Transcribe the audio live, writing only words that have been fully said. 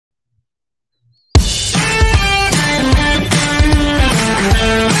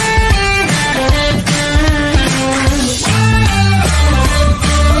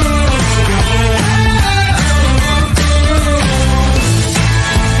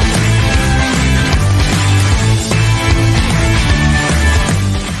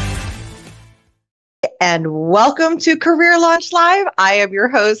and welcome to Career Launch Live. I am your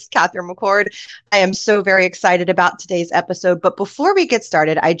host, Catherine McCord. I am so very excited about today's episode. But before we get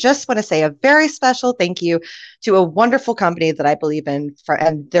started, I just want to say a very special thank you to a wonderful company that I believe in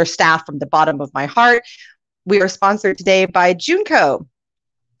and their staff from the bottom of my heart. We are sponsored today by Junco.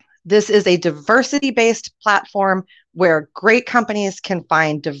 This is a diversity-based platform where great companies can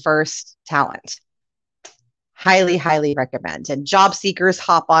find diverse talent. Highly, highly recommend. And job seekers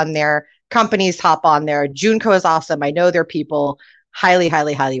hop on there. Companies hop on there. Junco is awesome. I know their people. Highly,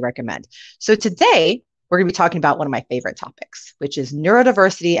 highly, highly recommend. So today, we're going to be talking about one of my favorite topics, which is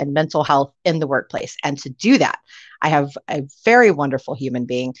neurodiversity and mental health in the workplace. And to do that, I have a very wonderful human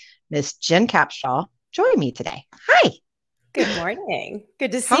being, Miss Jen Capstraw, join me today. Hi. Good morning.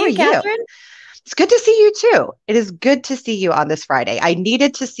 Good to see you, Catherine. It's good to see you too. It is good to see you on this Friday. I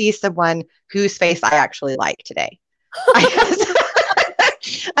needed to see someone whose face I actually like today.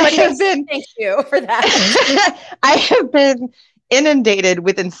 Thank you for that. I have been inundated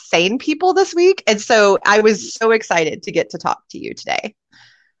with insane people this week. And so I was so excited to get to talk to you today.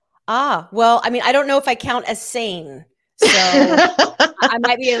 Well, I mean, I don't know if I count as sane. So I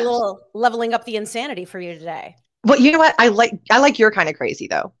might be a little leveling up the insanity for you today. Well, you know what? I like your kind of crazy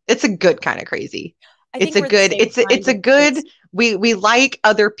though. It's a good kind of crazy. We like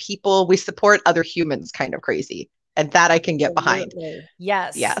other people. We support other humans kind of crazy. And that I can get behind.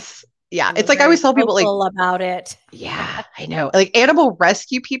 Yes. Yeah. It's like I always tell people like about it. Yeah, I know. Like animal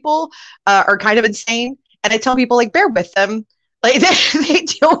rescue people are kind of insane. And I tell people like bear with them. Like they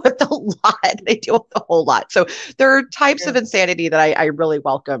deal with a lot. They deal with a whole lot. So there are types of insanity that I really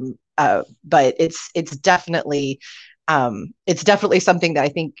welcome. But it's definitely something that I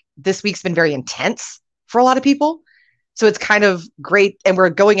think this week's been very intense for a lot of people. So it's kind of great. And we're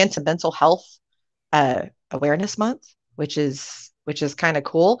going into mental health awareness month, which is kind of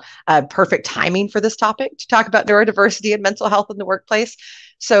cool. Perfect timing for this topic to talk about neurodiversity and mental health in the workplace.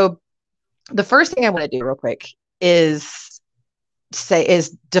 So the first thing I want to do real quick is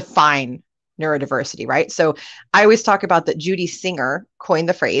define neurodiversity, right? So I always talk about that Judy Singer coined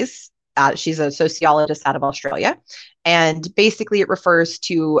the phrase. She's a sociologist out of Australia. And basically it refers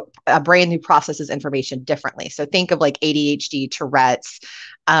to a brain who processes information differently. So think of like ADHD, Tourette's,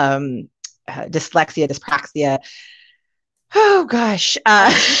 dyslexia, dyspraxia. Oh gosh,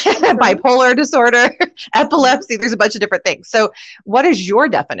 bipolar disorder, epilepsy. There's a bunch of different things. So what is your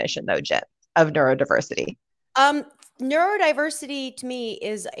definition though, Jen, of neurodiversity? Neurodiversity to me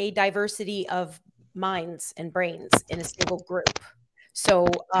is a diversity of minds and brains in a single group. So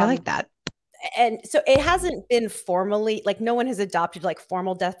I like that. And so it hasn't been formally, like no one has adopted like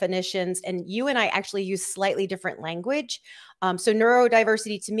formal definitions, and you and I actually use slightly different language. So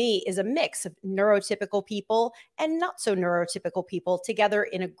neurodiversity to me is a mix of neurotypical people and not so neurotypical people together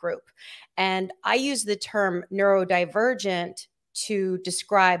in a group. And I use the term neurodivergent to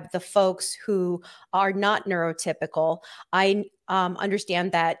describe the folks who are not neurotypical. I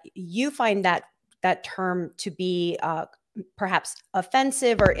understand that you find that term to be perhaps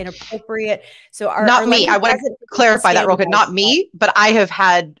offensive or inappropriate. So not me. I want to clarify that real quick. Not me, but I have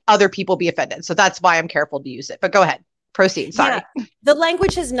had other people be offended. So that's why I'm careful to use it. But go ahead. Proceed. Sorry. Yeah, the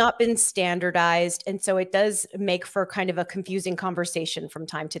language has not been standardized. And so it does make for kind of a confusing conversation from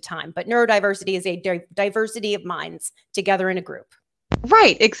time to time. But neurodiversity is a diversity of minds together in a group.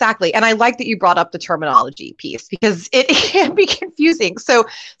 Right, exactly. And I like that you brought up the terminology piece because it can be confusing. So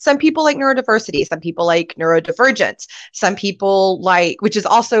some people like neurodiversity, some people like neurodivergent, some people like, which is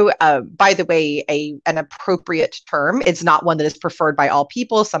also, by the way, an appropriate term. It's not one that is preferred by all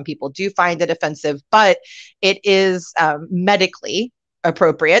people. Some people do find it offensive, but it is medically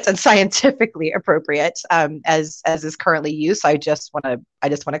appropriate and scientifically appropriate as is currently used. So I just want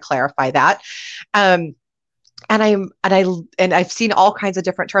to clarify that. And I've seen all kinds of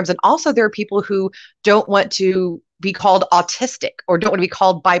different terms. And also there are people who don't want to be called autistic or don't want to be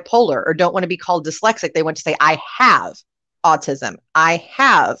called bipolar or don't want to be called dyslexic. They want to say, I have autism. I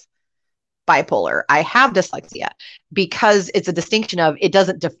have bipolar. I have dyslexia, because it's a distinction of it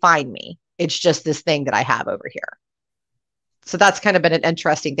doesn't define me. It's just this thing that I have over here. So that's kind of been an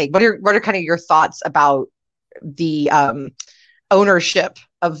interesting thing. What are kind of your thoughts about the ownership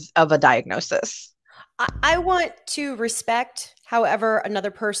of a diagnosis? I want to respect however another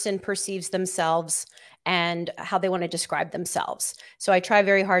person perceives themselves and how they want to describe themselves. So I try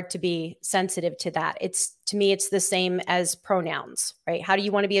very hard to be sensitive to that. To me, it's the same as pronouns, right? How do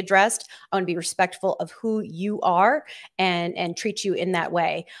you want to be addressed? I want to be respectful of who you are and treat you in that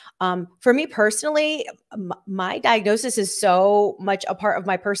way. For me personally, my diagnosis is so much a part of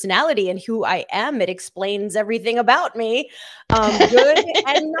my personality and who I am. It explains everything about me, good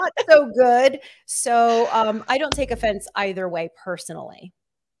and not so good. So I don't take offense either way personally.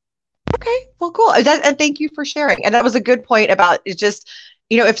 Okay, well, cool. And thank you for sharing. And that was a good point about it. Just,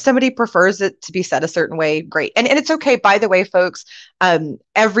 if somebody prefers it to be said a certain way, great. And it's okay. By the way, folks,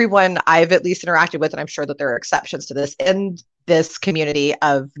 everyone I've at least interacted with, and I'm sure that there are exceptions to this in this community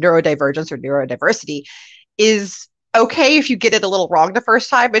of neurodivergence or neurodiversity, is okay if you get it a little wrong the first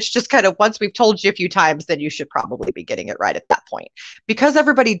time. It's just kind of once we've told you a few times, then you should probably be getting it right at that point. Because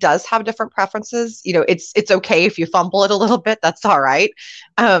everybody does have different preferences, it's okay if you fumble it a little bit. That's all right.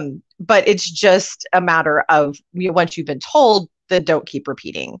 But it's just a matter of once you've been told, then don't keep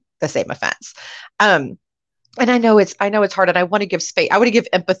repeating the same offense. And I know it's hard, and I want to give space. I want to give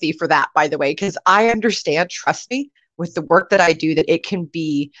empathy for that, by the way, because I understand, trust me, with the work that I do, that it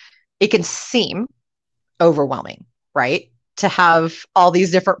can seem overwhelming, right? To have all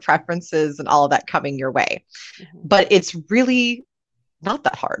these different preferences and all of that coming your way. Mm-hmm. But it's really not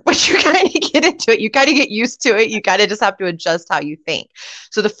that hard. Once you kind of get into it, you kind of get used to it. You kind of just have to adjust how you think.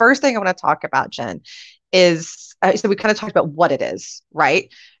 So the first thing I want to talk about, Jen, is, so we kind of talked about what it is,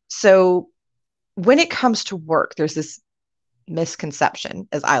 right? So when it comes to work, there's this misconception,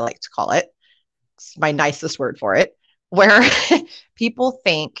 as I like to call it. It's my nicest word for it, where people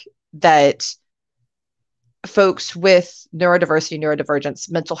think that folks with neurodiversity,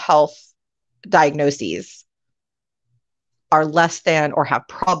 neurodivergence, mental health diagnoses are less than, or have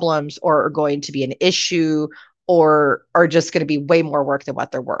problems, or are going to be an issue, or are just going to be way more work than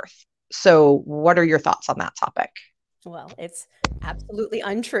what they're worth. So what are your thoughts on that topic? Well, it's absolutely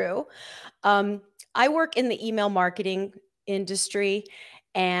untrue. I work in the email marketing industry,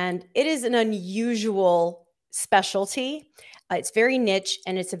 and it is an unusual specialty. It's very niche,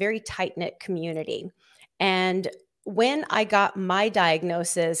 and it's a very tight-knit community. And when I got my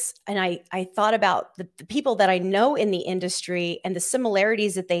diagnosis, and I thought about the people that I know in the industry and the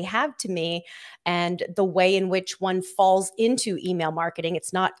similarities that they have to me, and the way in which one falls into email marketing,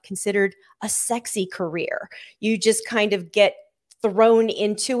 it's not considered a sexy career. You just kind of get thrown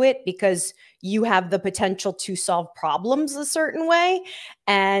into it because you have the potential to solve problems a certain way.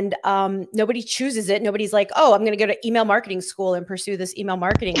 And nobody chooses it. Nobody's like, oh, I'm going to go to email marketing school and pursue this email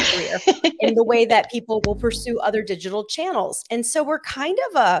marketing career in the way that people will pursue other digital channels. And so we're kind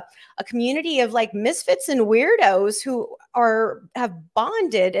of a community of like misfits and weirdos who have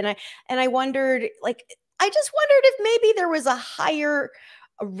bonded. And I wondered, I just wondered if maybe there was a higher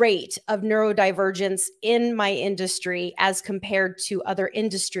rate of neurodivergence in my industry as compared to other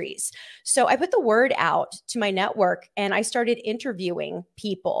industries. So I put the word out to my network, and I started interviewing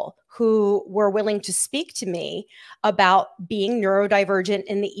people who were willing to speak to me about being neurodivergent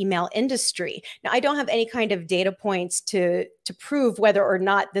in the email industry. Now, I don't have any kind of data points to prove whether or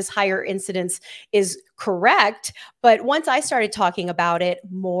not this higher incidence is correct, but once I started talking about it,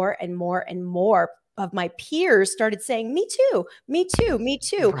 more and more and more of my peers started saying, me too, me too, me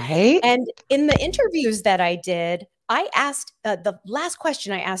too. Right. And in the interviews that I did, I asked, the last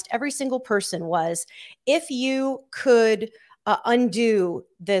question I asked every single person was, if you could undo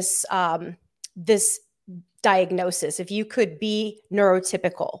this, this diagnosis, if you could be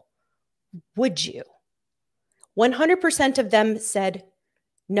neurotypical, would you? 100% of them said,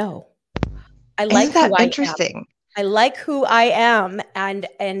 no. I like Isn't that who I interesting? am. I like who I am, and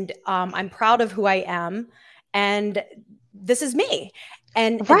I'm proud of who I am, and this is me.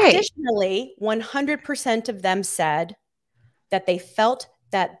 And additionally, 100% of them said that they felt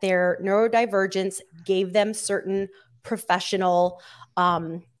that their neurodivergence gave them certain professional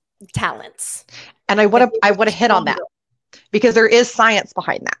talents. And I want to hit on that, because there is science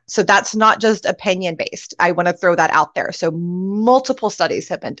behind that. So that's not just opinion based. I want to throw that out there. So multiple studies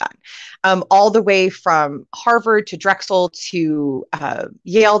have been done, all the way from Harvard to Drexel to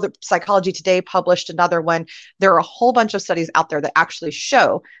Yale. The Psychology Today published another one. There are a whole bunch of studies out there that actually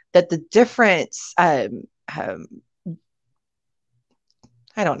show that the difference, I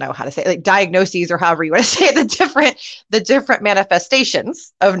don't know how to say it, like diagnoses, or however you want to say it, the different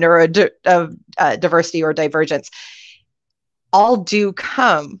manifestations of neurodiversity or divergence all do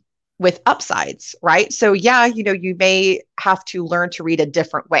come with upsides, right? So yeah, you may have to learn to read a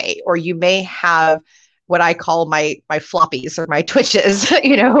different way, or you may have what I call my floppies or my twitches,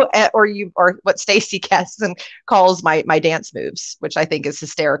 or what Stacy Kesson calls my dance moves, which I think is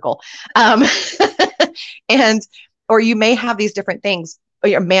hysterical. And, or you may have these different things,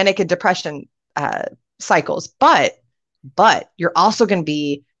 your manic and depression cycles, but you're also going to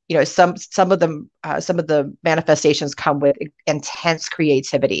be, you know, some of the manifestations come with intense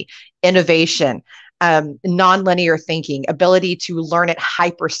creativity, innovation, non-linear thinking, ability to learn at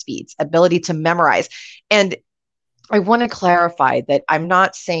hyper speeds, ability to memorize. And I want to clarify that I'm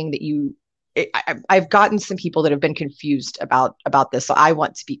not saying that I've gotten some people that have been confused about this. So I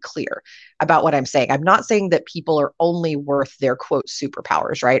want to be clear about what I'm saying. I'm not saying that people are only worth their quote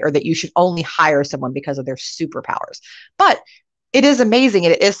superpowers, right? Or that you should only hire someone because of their superpowers. But it is amazing,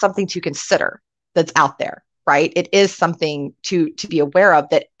 and it is something to consider that's out there, right? It is something to be aware of,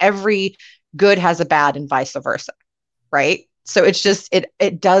 that every good has a bad and vice versa, right? So it's just,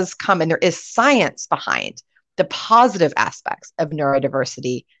 it does come, and there is science behind the positive aspects of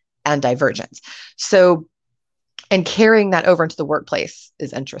neurodiversity and divergence. So, and carrying that over into the workplace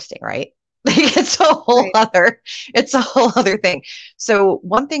is interesting, right? It's a whole other thing. So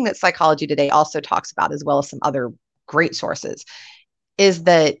one thing that Psychology Today also talks about, as well as some other great sources, is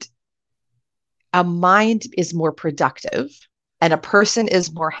that a mind is more productive and a person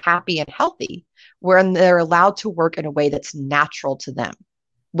is more happy and healthy when they're allowed to work in a way that's natural to them,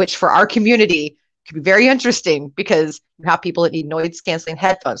 which for our community could be very interesting, because you have people that need noise canceling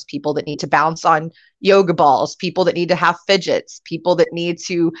headphones, people that need to bounce on yoga balls, people that need to have fidgets, people that need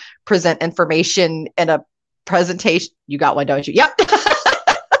to present information in a presentation. You got one, don't you? Yep.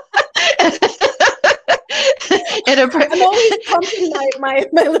 I'm always pumping my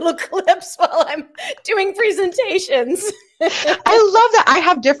little clips while I'm doing presentations. I love that.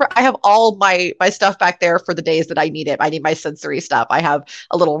 I have all my stuff back there for the days that I need it. I need my sensory stuff. I have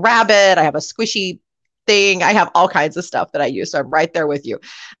a little rabbit. I have a squishy thing. I have all kinds of stuff that I use. So I'm right there with you.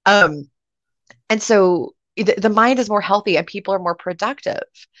 And so the mind is more healthy and people are more productive.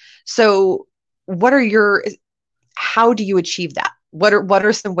 So how do you achieve that? What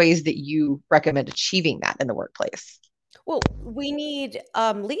are some ways that you recommend achieving that in the workplace? Well, we need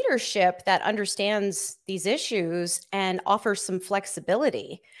leadership that understands these issues and offers some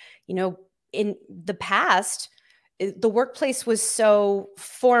flexibility. You know, in the past, the workplace was so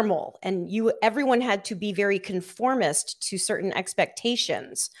formal, and everyone had to be very conformist to certain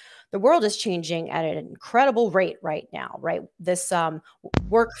expectations. The world is changing at an incredible rate right now, right? This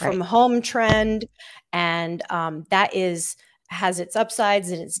work from home trend, and that has its upsides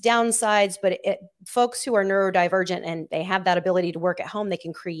and its downsides, but folks who are neurodivergent and they have that ability to work at home, they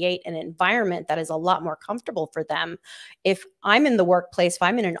can create an environment that is a lot more comfortable for them. If I'm in the workplace, if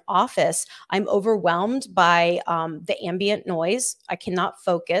I'm in an office, I'm overwhelmed by the ambient noise. I cannot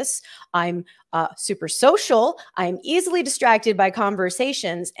focus. I'm super social. I'm easily distracted by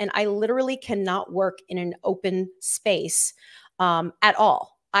conversations, and I literally cannot work in an open space at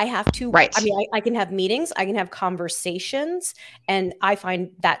all. I have to, I mean, I can have meetings, I can have conversations, and I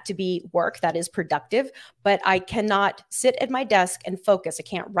find that to be work that is productive, but I cannot sit at my desk and focus. I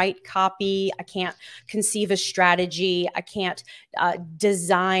can't write copy. I can't conceive a strategy. I can't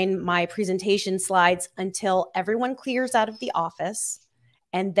design my presentation slides until everyone clears out of the office.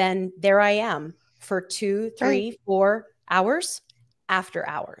 And then there I am for 2, 3, 4 hours after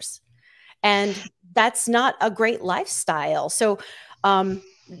hours. And that's not a great lifestyle. So,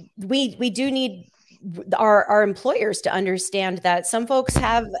 we do need our employers to understand that some folks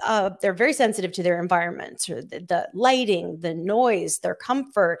have they're very sensitive to their environment, or the lighting, the noise, their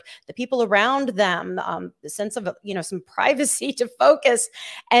comfort, the people around them, the sense of some privacy to focus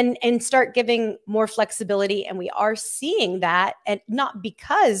and start giving more flexibility. And we are seeing that, and not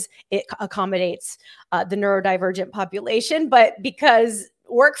because it accommodates the neurodivergent population, but because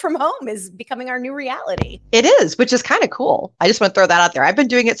work from home is becoming our new reality. It is, which is kind of cool. I just want to throw that out there. I've been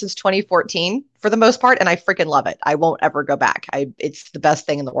doing it since 2014 for the most part, and I freaking love it. I won't ever go back. It's the best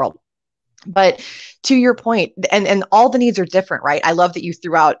thing in the world. But to your point, and all the needs are different, right? I love that you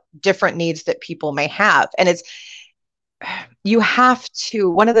threw out different needs that people may have. And you have to,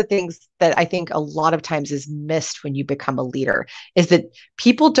 one of the things that I think a lot of times is missed when you become a leader is that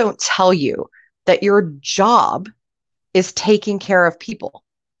people don't tell you that your job is taking care of people.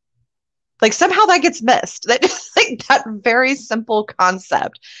 Like somehow that gets missed. That very simple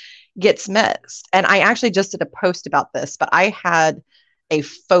concept gets missed. And I actually just did a post about this, but I had a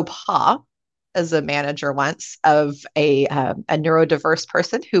faux pas as a manager once of a neurodiverse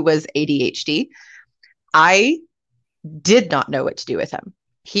person who was ADHD. I did not know what to do with him.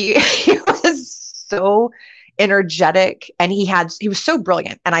 He was so energetic, and he was so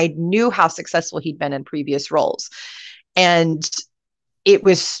brilliant, and I knew how successful he'd been in previous roles. And it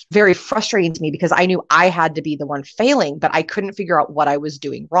was very frustrating to me because I knew I had to be the one failing, but I couldn't figure out what I was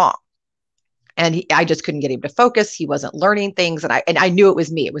doing wrong. And I just couldn't get him to focus. He wasn't learning things. And I knew it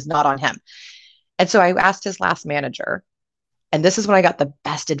was me. It was not on him. And so I asked his last manager, and this is when I got the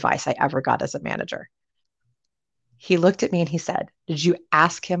best advice I ever got as a manager. He looked at me and he said, "Did you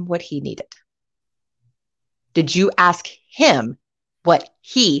ask him what he needed? Did you ask him what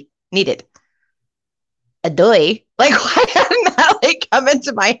he needed?" A doy. Like, why hadn't that like come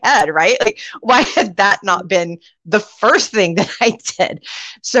into my head, right? Like, why had that not been the first thing that I did?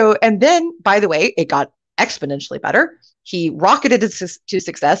 So, and then, by the way, it got exponentially better. He rocketed to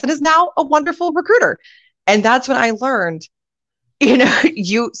success and is now a wonderful recruiter. And that's when I learned,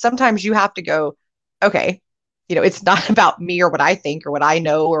 sometimes you have to go, okay, it's not about me or what I think or what I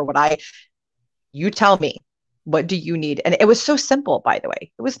know or you tell me, what do you need? And it was so simple, by the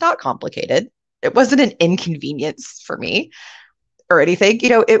way. It was not complicated. It wasn't an inconvenience for me or anything.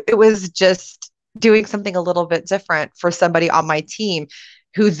 It was just doing something a little bit different for somebody on my team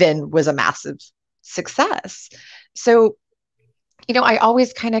who then was a massive success. So, I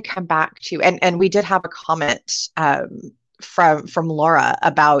always kind of come back to, and we did have a comment from Laura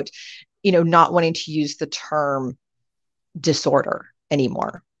about, not wanting to use the term disorder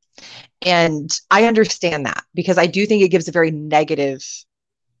anymore. And I understand that because I do think it gives a very negative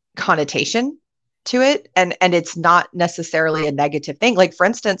connotation to it. And it's not necessarily a negative thing. Like, for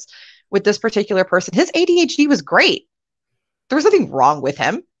instance, with this particular person, his ADHD was great. There was nothing wrong with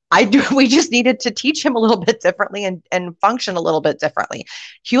him. We just needed to teach him a little bit differently and function a little bit differently.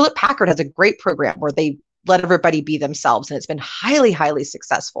 Hewlett Packard has a great program where they let everybody be themselves, and it's been highly, highly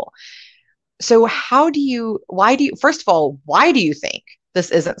successful. So first of all, why do you think this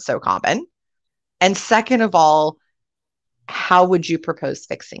isn't so common? And second of all, how would you propose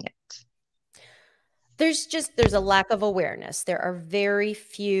fixing it? There's a lack of awareness. There are very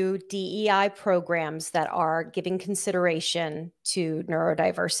few DEI programs that are giving consideration to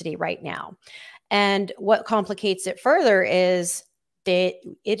neurodiversity right now. And what complicates it further is that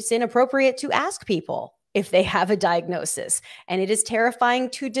it's inappropriate to ask people if they have a diagnosis. And it is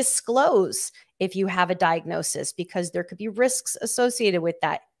terrifying to disclose if you have a diagnosis because there could be risks associated with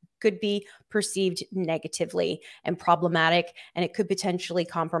that. Could be perceived negatively and problematic, and it could potentially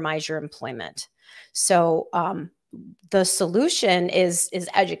compromise your employment. So the solution is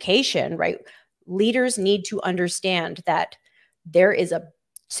education, right? Leaders need to understand that there is a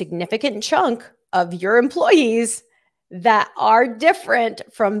significant chunk of your employees that are different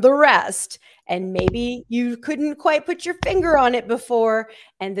from the rest. And maybe you couldn't quite put your finger on it before,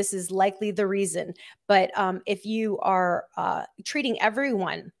 and this is likely the reason. But if you are treating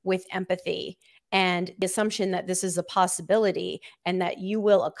everyone with empathy and the assumption that this is a possibility and that you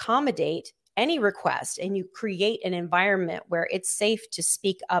will accommodate any request and you create an environment where it's safe to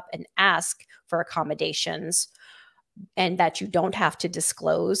speak up and ask for accommodations, and that you don't have to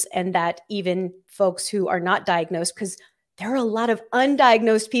disclose, and that even folks who are not diagnosed, because there are a lot of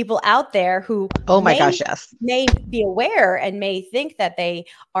undiagnosed people out there who may be aware and may think that they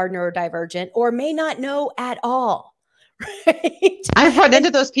are neurodivergent or may not know at all. Right? I've run into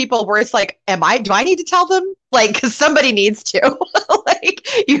those people where it's like, do I need to tell them? Like, because somebody needs to. Like,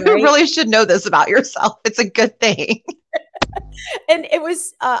 you really should know this about yourself. It's a good thing. And it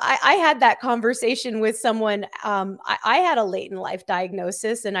was, I had that conversation with someone. I had a late in life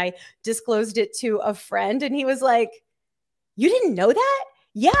diagnosis and I disclosed it to a friend, and he was like, "You didn't know that?"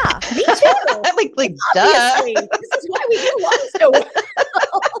 "Yeah, me too." like duh. This is why we get along so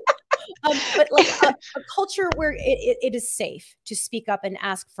well. But like a culture where it is safe to speak up and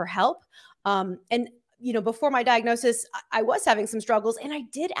ask for help. And before my diagnosis, I was having some struggles, and I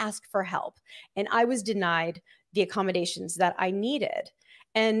did ask for help, and I was denied the accommodations that I needed.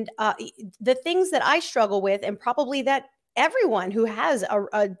 And the things that I struggle with, and probably that everyone who has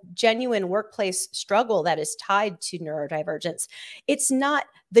a genuine workplace struggle that is tied to neurodivergence, it's not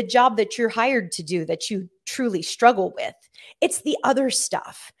the job that you're hired to do that you truly struggle with. It's the other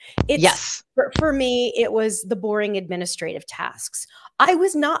stuff. Yes. For me, it was the boring administrative tasks. I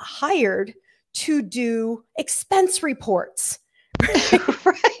was not hired to do expense reports.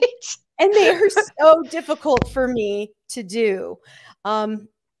 Right. And they are so difficult for me to do.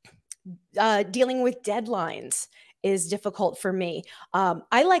 Dealing with deadlines is difficult for me.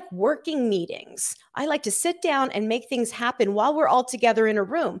 I like working meetings. I like to sit down and make things happen while we're all together in a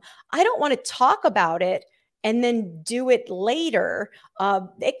room. I don't want to talk about it and then do it later.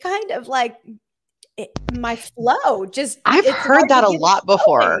 It kind of like my flow just. I've heard that a lot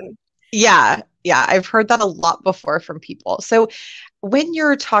before. Yeah. I've heard that a lot before from people. So when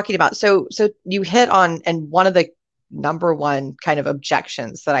you're talking about, so you hit on, and one of the number one kind of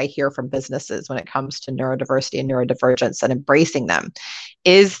objections that I hear from businesses when it comes to neurodiversity and neurodivergence and embracing them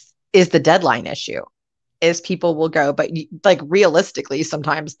is is the deadline issue. Is people will go, but like realistically,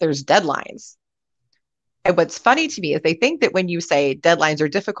 sometimes there's deadlines. And what's funny to me is they think that when you say deadlines are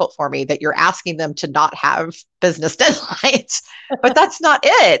difficult for me, that you're asking them to not have business deadlines. But that's not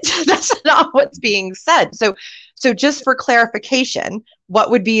it. That's not what's being said. So just for clarification, what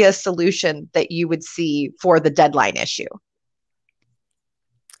would be a solution that you would see for the deadline issue?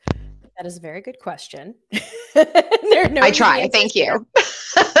 That is a very good question. There are no I try. Thank you.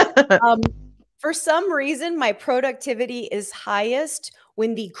 For some reason, my productivity is highest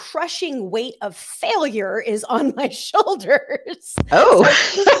when the crushing weight of failure is on my shoulders. Oh,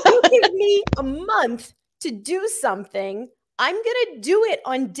 so if you give me a month to do something, I'm going to do it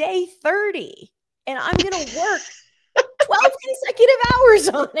on day 30, and I'm going to work 12 consecutive hours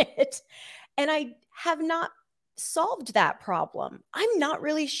on it. And I have not solved that problem. I'm not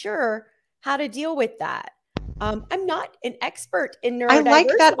really sure how to deal with that. I'm not an expert in neurodiversity. I like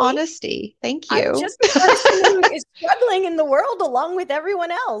that honesty. Thank you. I'm just a person who is struggling in the world along with everyone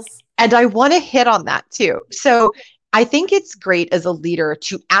else. And I want to hit on that too. So I think it's great as a leader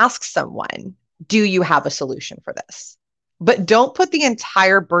to ask someone, do you have a solution for this? But don't put the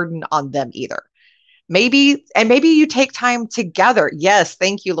entire burden on them either. Maybe you take time together. Yes,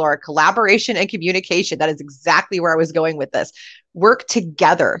 thank you, Laura. Collaboration and communication. That is exactly where I was going with this. Work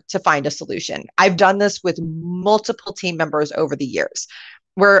together to find a solution. I've done this with multiple team members over the years,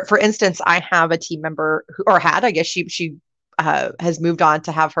 where, for instance, I have a team member who, or had, I guess she has moved on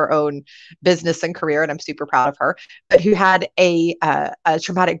to have her own business and career, and I'm super proud of her, but who had a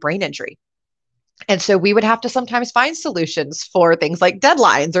traumatic brain injury. And so we would have to sometimes find solutions for things like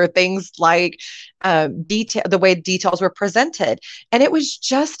deadlines or things like the way details were presented. And it was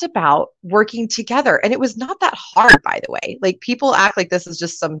just about working together. And it was not that hard, by the way. Like, people act like this is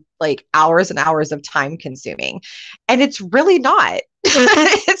just some like hours and hours of time consuming. And it's really not.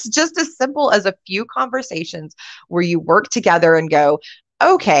 It's just as simple as a few conversations where you work together and go,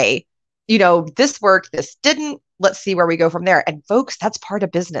 okay, this worked, this didn't. Let's see where we go from there. And folks, that's part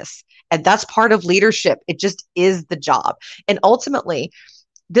of business. And that's part of leadership. It just is the job. And ultimately,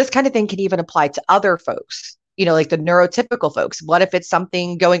 this kind of thing can even apply to other folks, like the neurotypical folks. What if it's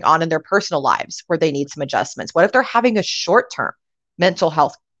something going on in their personal lives where they need some adjustments? What if they're having a short-term mental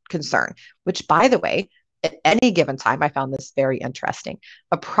health concern, which, by the way, at any given time, I found this very interesting.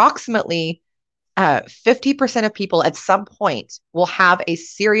 Approximately 50% of people at some point will have a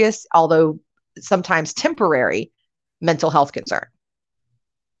serious, although sometimes temporary, mental health concern.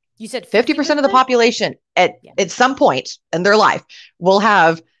 You said 50% of the population at some point in their life will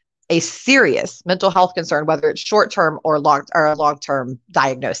have a serious mental health concern, whether it's short-term or a long-term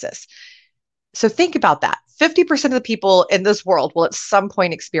diagnosis. So think about that. 50% of the people in this world will at some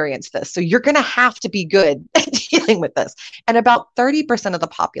point experience this. So you're going to have to be good at dealing with this. And about 30% of the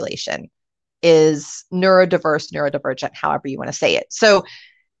population is neurodiverse, neurodivergent, however you want to say it. So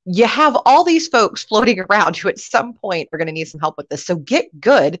you have all these folks floating around who at some point are going to need some help with this. So get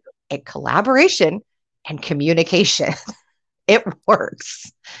good at collaboration and communication. It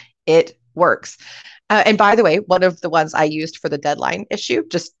works. It works. And by the way, one of the ones I used for the deadline issue,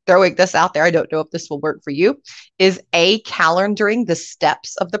 just throwing this out there, I don't know if this will work for you, is calendaring the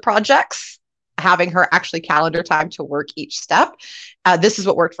steps of the projects, having her actually calendar time to work each step. This is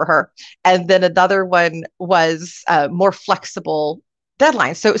what worked for her. And then another one was more flexible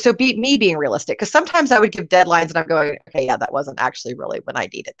deadlines. So me being realistic, because sometimes I would give deadlines and I'm going, okay, yeah, that wasn't actually really when I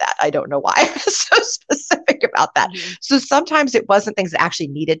needed that. I don't know why I was so specific about that. Mm-hmm. So sometimes it wasn't things that actually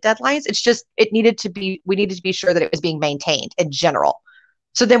needed deadlines. It's just, we needed to be sure that it was being maintained in general.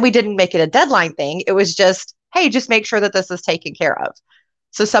 So then we didn't make it a deadline thing. It was just, hey, just make sure that this is taken care of.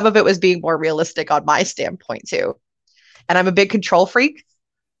 So some of it was being more realistic on my standpoint too. And I'm a big control freak.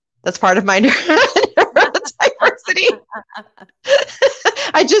 That's part of my neurodiversity.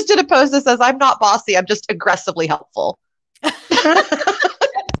 I just did a post that says, I'm not bossy, I'm just aggressively helpful. That's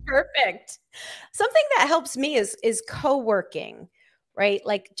perfect. Something that helps me is co-working, right?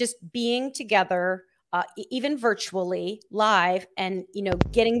 Like just being together, even virtually, live, and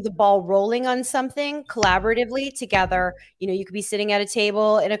getting the ball rolling on something collaboratively together. You could be sitting at a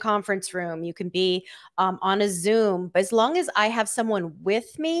table in a conference room, you can be on a Zoom, but as long as I have someone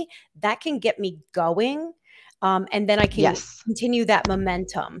with me, that can get me going. And then I can continue that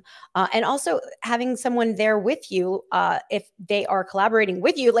momentum. And also having someone there with you, if they are collaborating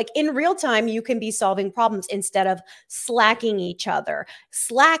with you, like in real time, you can be solving problems instead of slacking each other.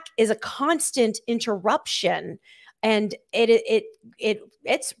 Slack is a constant interruption, and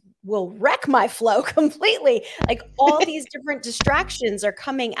it's will wreck my flow completely. Like all these different distractions are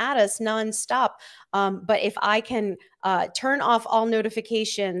coming at us nonstop. But if I can turn off all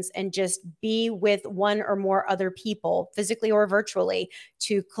notifications and just be with one or more other people, physically or virtually,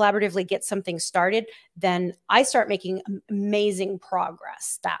 to collaboratively get something started, then I start making amazing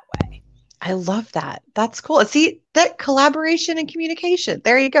progress that way. I love that. That's cool. See, that collaboration and communication.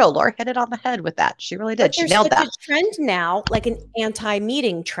 There you go. Laura hit it on the head with that. She really did. She nailed that. There's such a trend now, like an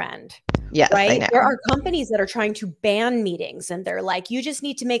anti-meeting trend. Yes, right? I know. There are companies that are trying to ban meetings, and they're like, you just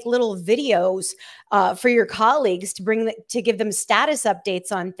need to make little videos for your colleagues to give them status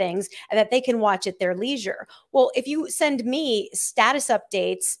updates on things and that they can watch at their leisure. Well, if you send me status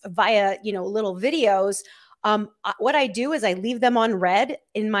updates via, little videos, what I do is I leave them unread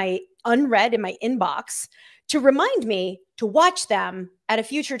in my inbox to remind me to watch them at a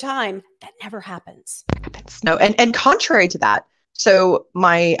future time. That never happens. No, and contrary to that, so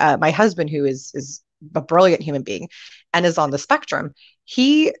my husband, who is a brilliant human being and is on the spectrum,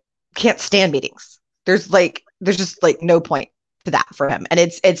 he can't stand meetings. There's just like no point to that for him, and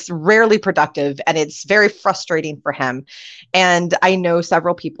it's rarely productive, and it's very frustrating for him. And I know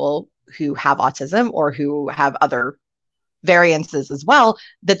several people who have autism or who have other variances as well,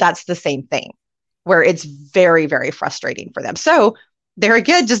 that's the same thing, where it's very, very frustrating for them. So there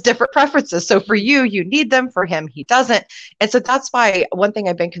again, just different preferences. So for you, you need them. For him, he doesn't. And so that's why one thing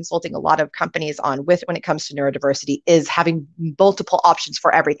I've been consulting a lot of companies on with when it comes to neurodiversity is having multiple options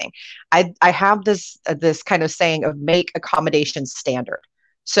for everything. I have this kind of saying of make accommodations standard.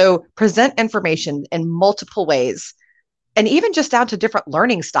 So present information in multiple ways. And even just down to different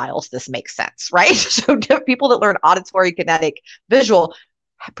learning styles, this makes sense, right? So people that learn auditory, kinetic, visual,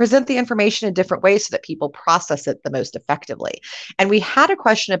 present the information in different ways so that people process it the most effectively. And we had a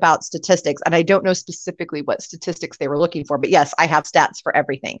question about statistics, and I don't know specifically what statistics they were looking for, but yes, I have stats for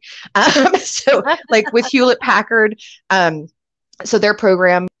everything. So like with Hewlett Packard, so their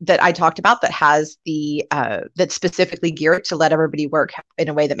program that I talked about that has that's specifically geared to let everybody work in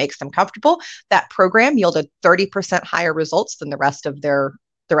a way that makes them comfortable, that program yielded 30% higher results than the rest of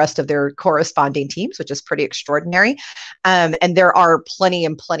their corresponding teams, which is pretty extraordinary. And there are plenty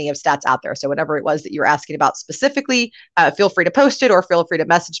of stats out there. So whatever it was that you're asking about specifically, feel free to post it or feel free to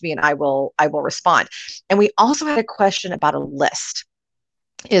message me, and I will respond. And we also had a question about a list.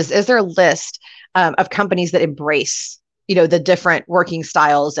 Is there a list of companies that embrace the different working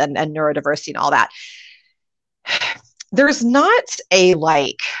styles and neurodiversity and all that? There's not a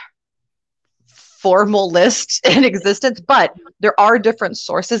formal list in existence, but there are different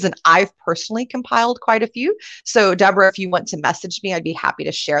sources, and I've personally compiled quite a few. So Deborah, if you want to message me, I'd be happy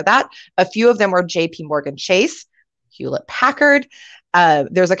to share that. A few of them are JP Morgan Chase, Hewlett Packard.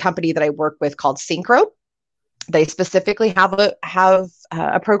 There's a company that I work with called Synchro. They specifically have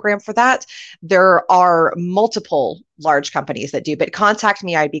a program for that. There are multiple large companies that do, but contact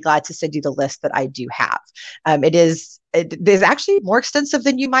me. I'd be glad to send you the list that I do have. It is actually more extensive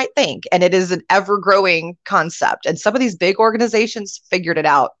than you might think, and it is an ever-growing concept. And some of these big organizations figured it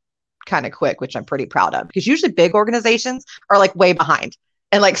out kind of quick, which I'm pretty proud of, because usually big organizations are like way behind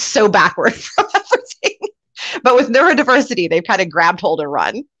and like so backward from everything. But with neurodiversity, they've kind of grabbed hold and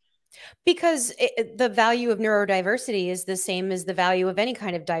run. Because the value of neurodiversity is the same as the value of any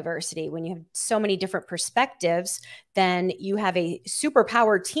kind of diversity. When you have so many different perspectives, then you have a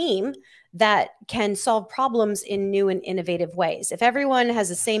superpower team that can solve problems in new and innovative ways. If everyone has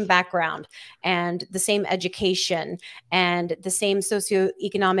the same background and the same education and the same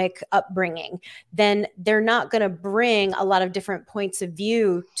socioeconomic upbringing, then they're not going to bring a lot of different points of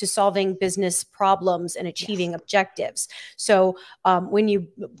view to solving business problems and achieving objectives. So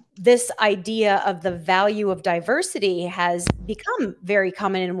this idea of the value of diversity has become very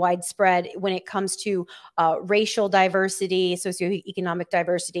common and widespread when it comes to racial diversity, socioeconomic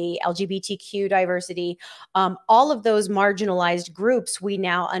diversity, LGBTQ diversity, all of those marginalized groups. We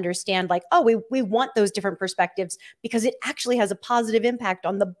now understand we want those different perspectives because it actually has a positive impact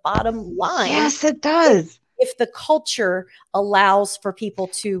on the bottom line. Yes, it does. If the culture allows for people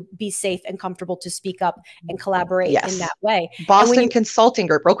to be safe and comfortable to speak up and collaborate in that way. Boston Consulting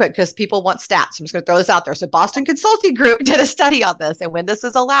Group, real quick, because people want stats. I'm just going to throw this out there. So Boston Consulting Group did a study on this. And when this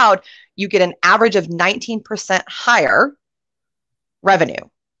is allowed, you get an average of 19% higher revenue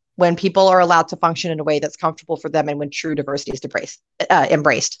when people are allowed to function in a way that's comfortable for them and when true diversity is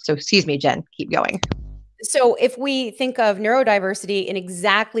embraced. So excuse me, Jen, keep going. So if we think of neurodiversity in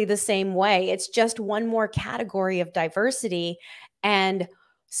exactly the same way, it's just one more category of diversity. And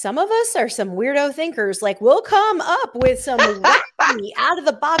some of us are some weirdo thinkers. We'll come up with some wacky, out of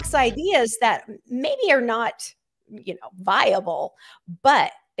the box ideas that maybe are not, viable,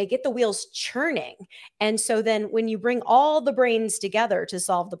 but they get the wheels churning. And so then when you bring all the brains together to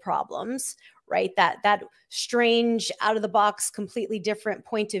solve the problems, right, that strange, out of the box, completely different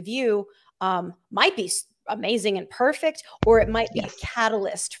point of view might be amazing and perfect, or it might be a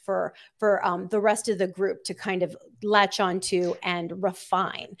catalyst for the rest of the group to kind of latch onto and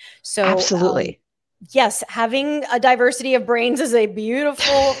refine. So absolutely. Yes, having a diversity of brains is a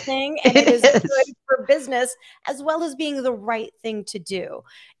beautiful thing, and it is good for business, as well as being the right thing to do.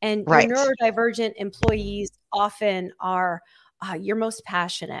 And your neurodivergent employees often are your most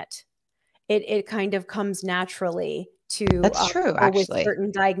passionate. It kind of comes naturally to That's true, actually. with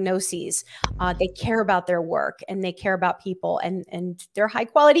certain diagnoses. They care about their work, and they care about people, and they're high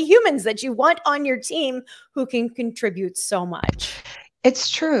quality humans that you want on your team who can contribute so much.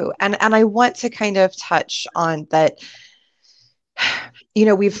 It's true. And I want to kind of touch on that. You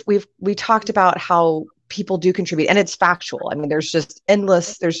know, we talked about how people do contribute, and it's factual. I mean, there's just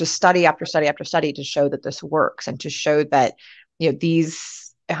study after study after study to show that this works, and to show that, you know,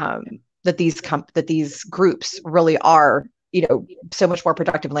 that these groups really are, you know, so much more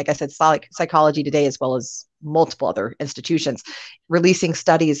productive. And like I said, Psychology Today, as well as multiple other institutions, releasing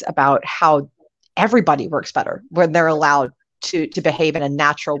studies about how everybody works better when they're allowed to behave in a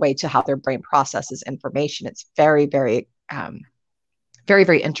natural way to how their brain processes information. It's very, very, very,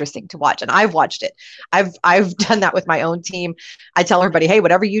 very interesting to watch. And I've watched it. I've done that with my own team. I tell everybody, hey,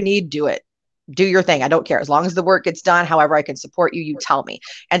 whatever you need, do it. Do your thing. I don't care. As long as the work gets done, however I can support you, you tell me.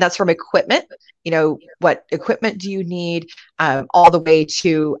 And that's from equipment. You know, what equipment do you need, all the way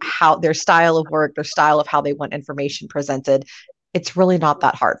to how their style of work, their style of how they want information presented. It's really not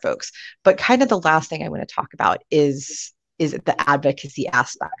that hard, folks. But kind of the last thing I want to talk about is the advocacy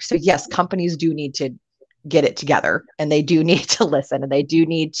aspect. So yes, companies do need to get it together, and they do need to listen, and they do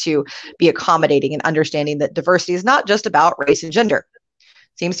need to be accommodating and understanding that diversity is not just about race and gender.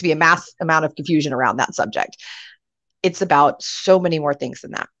 Seems to be a mass amount of confusion around that subject. It's about so many more things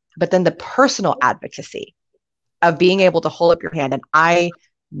than that. But then the personal advocacy of being able to hold up your hand. And I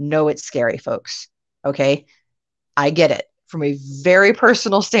know it's scary, folks. Okay. I get it. From a very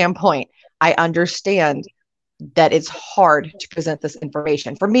personal standpoint, I understand that it's hard to present this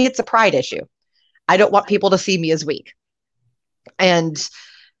information. For me, it's a pride issue. I don't want people to see me as weak. And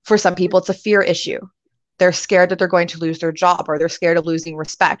for some people, it's a fear issue. They're scared that they're going to lose their job, or they're scared of losing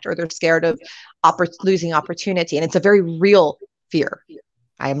respect, or they're scared of losing opportunity. And it's a very real fear.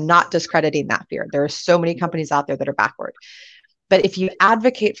 I am not discrediting that fear. There are so many companies out there that are backward. But if you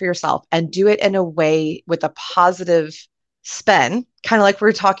advocate for yourself and do it in a way with a positive spin, kind of like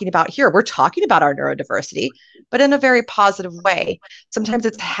we're talking about here, we're talking about our neurodiversity, but in a very positive way. Sometimes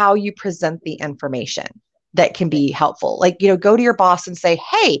it's how you present the information that can be helpful. Like, you know, go to your boss and say,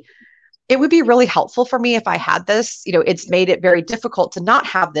 hey, it would be really helpful for me if I had this. You know, it's made it very difficult to not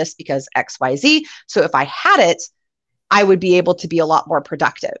have this because XYZ. So if I had it, I would be able to be a lot more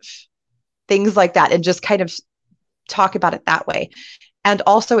productive. Things like that. And just kind of talk about it that way. And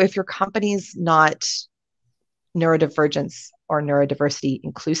also, if your company's not neurodivergence or neurodiversity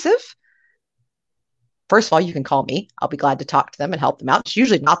inclusive, first of all, you can call me. I'll be glad to talk to them and help them out. It's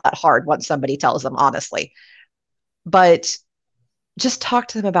usually not that hard once somebody tells them, honestly. But just talk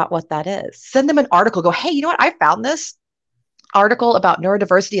to them about what that is. Send them an article. Go, hey, you know what? I found this article about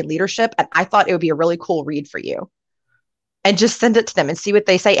neurodiversity and leadership, and I thought it would be a really cool read for you. And just send it to them and see what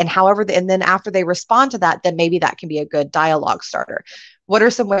they say. And and then after they respond to that, then maybe that can be a good dialogue starter. What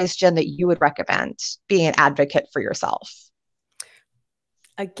are some ways, Jen, that you would recommend being an advocate for yourself?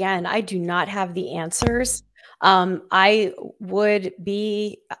 Again, I do not have the answers. I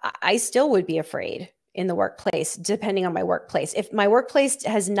still would be afraid in the workplace, depending on my workplace. If my workplace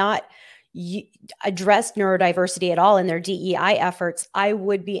has not addressed neurodiversity at all in their DEI efforts, I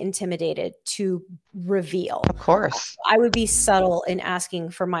would be intimidated to reveal. Of course. I would be subtle in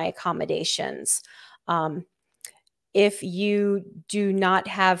asking for my accommodations. If you do not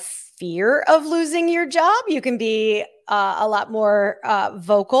have fear of losing your job, you can be a lot more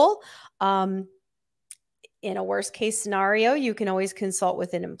vocal. In a worst case scenario, you can always consult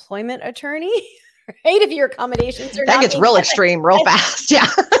with an employment attorney, right? If your accommodations are that gets real extreme real fast. Yeah.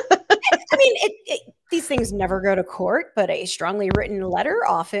 I mean, these things never go to court, but a strongly written letter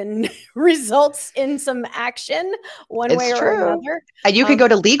often results in some action one way or another. And you can go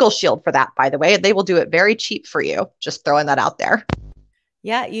to Legal Shield for that, by the way, and they will do it very cheap for you. Just throwing that out there.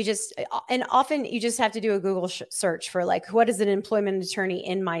 Yeah, and often you just have to do a Google search for, like, what is an employment attorney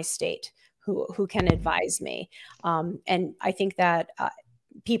in my state who can advise me? And I think that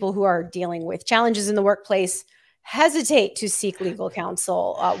people who are dealing with challenges in the workplace hesitate to seek legal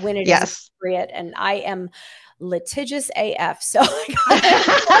counsel when it is appropriate. And I am litigious AF. So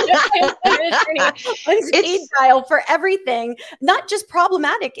I an attorney on speed dial for everything, not just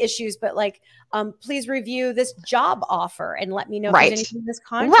problematic issues, but like, please review this job offer and let me know if there's anything in this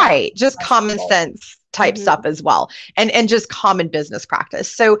contract. Right. Just common sense type stuff as well. And just common business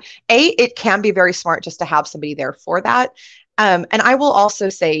practice. So it can be very smart just to have somebody there for that. And I will also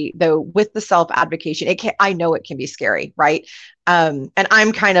say though, with the self-advocation, I know it can be scary, right? And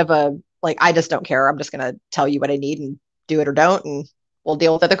I'm kind of I just don't care. I'm just going to tell you what I need and do it or don't, and we'll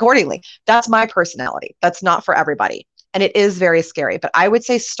deal with it accordingly. That's my personality. That's not for everybody. And it is very scary, but I would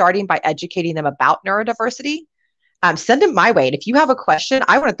say starting by educating them about neurodiversity, send them my way. And if you have a question,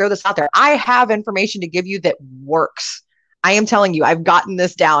 I want to throw this out there. I have information to give you that works. I am telling you, I've gotten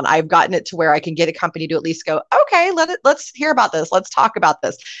this down. I've gotten it to where I can get a company to at least go, okay, let's hear about this. Let's talk about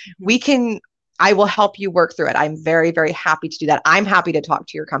this. I will help you work through it. I'm very, very happy to do that. I'm happy to talk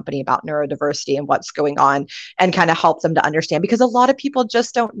to your company about neurodiversity and what's going on and kind of help them to understand, because a lot of people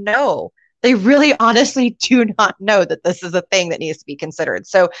just don't know. They really honestly do not know that this is a thing that needs to be considered.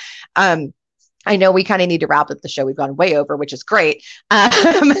 So, I know we kind of need to wrap up the show. We've gone way over, which is great. But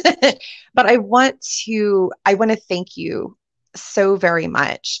I want to thank you so very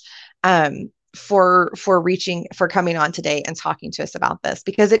much for coming on today and talking to us about this,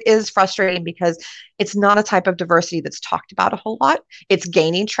 because it is frustrating, because it's not a type of diversity that's talked about a whole lot. It's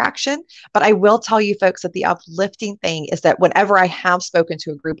gaining traction. But I will tell you folks that the uplifting thing is that whenever I have spoken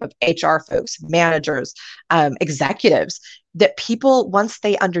to a group of HR folks, managers, executives, that people, once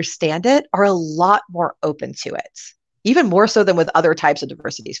they understand it, are a lot more open to it, even more so than with other types of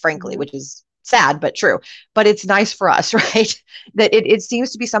diversities, frankly, which is sad, but true. But it's nice for us, right? That it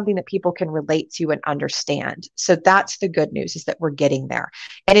seems to be something that people can relate to and understand. So that's the good news, is that we're getting there.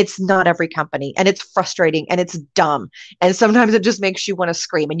 And it's not every company, and it's frustrating, and it's dumb. And sometimes it just makes you want to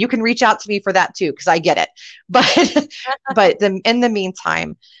scream. And you can reach out to me for that too, because I get it. But in the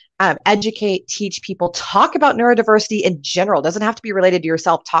meantime, educate, teach people, talk about neurodiversity in general. It doesn't have to be related to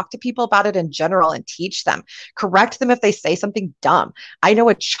yourself. Talk to people about it in general and teach them. Correct them if they say something dumb. I know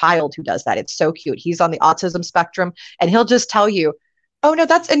a child who does that. It's so cute. He's on the autism spectrum, and he'll just tell you, oh no,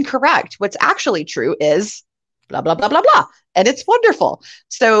 that's incorrect. What's actually true is blah, blah, blah, blah, blah. And it's wonderful.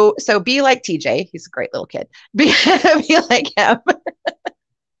 So be like TJ. He's a great little kid. Be like him.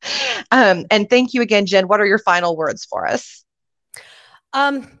 And thank you again, Jen. What are your final words for us?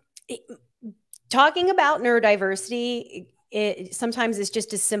 Talking about neurodiversity, sometimes it's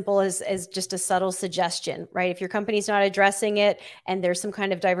just as simple as just a subtle suggestion, right? If your company's not addressing it and there's some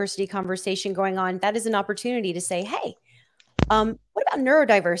kind of diversity conversation going on, that is an opportunity to say, hey, what about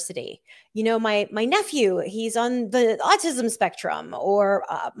neurodiversity? You know, my nephew, he's on the autism spectrum, or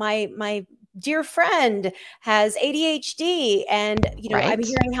my dear friend has ADHD, and I'm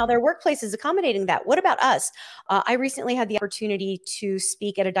hearing how their workplace is accommodating that. What about us? I recently had the opportunity to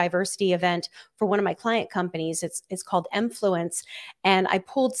speak at a diversity event for one of my client companies. It's called Influence, and I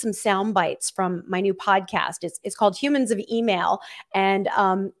pulled some sound bites from my new podcast. It's called Humans of Email, and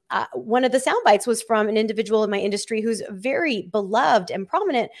one of the sound bites was from an individual in my industry who's very beloved and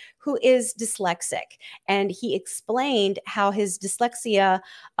prominent, who is dyslexic. And he explained how his dyslexia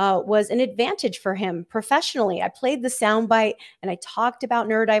was an advantage for him professionally. I played the soundbite and I talked about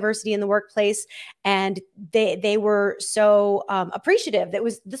neurodiversity in the workplace, and they were so appreciative.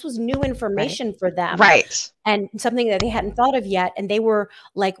 This was new information for them, right? And something that they hadn't thought of yet. And they were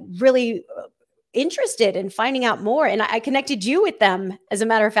like really interested in finding out more. And I connected you with them, as a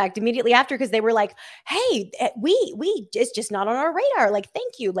matter of fact, immediately after, because they were like, hey, it's just not on our radar. Like,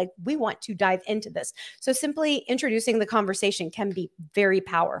 thank you. Like, we want to dive into this. So simply introducing the conversation can be very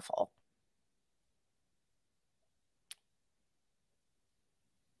powerful.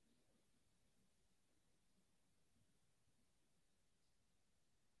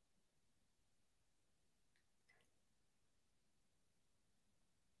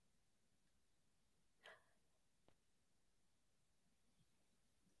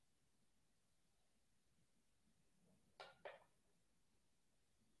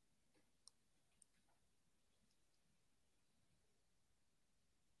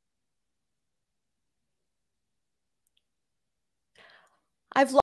 I've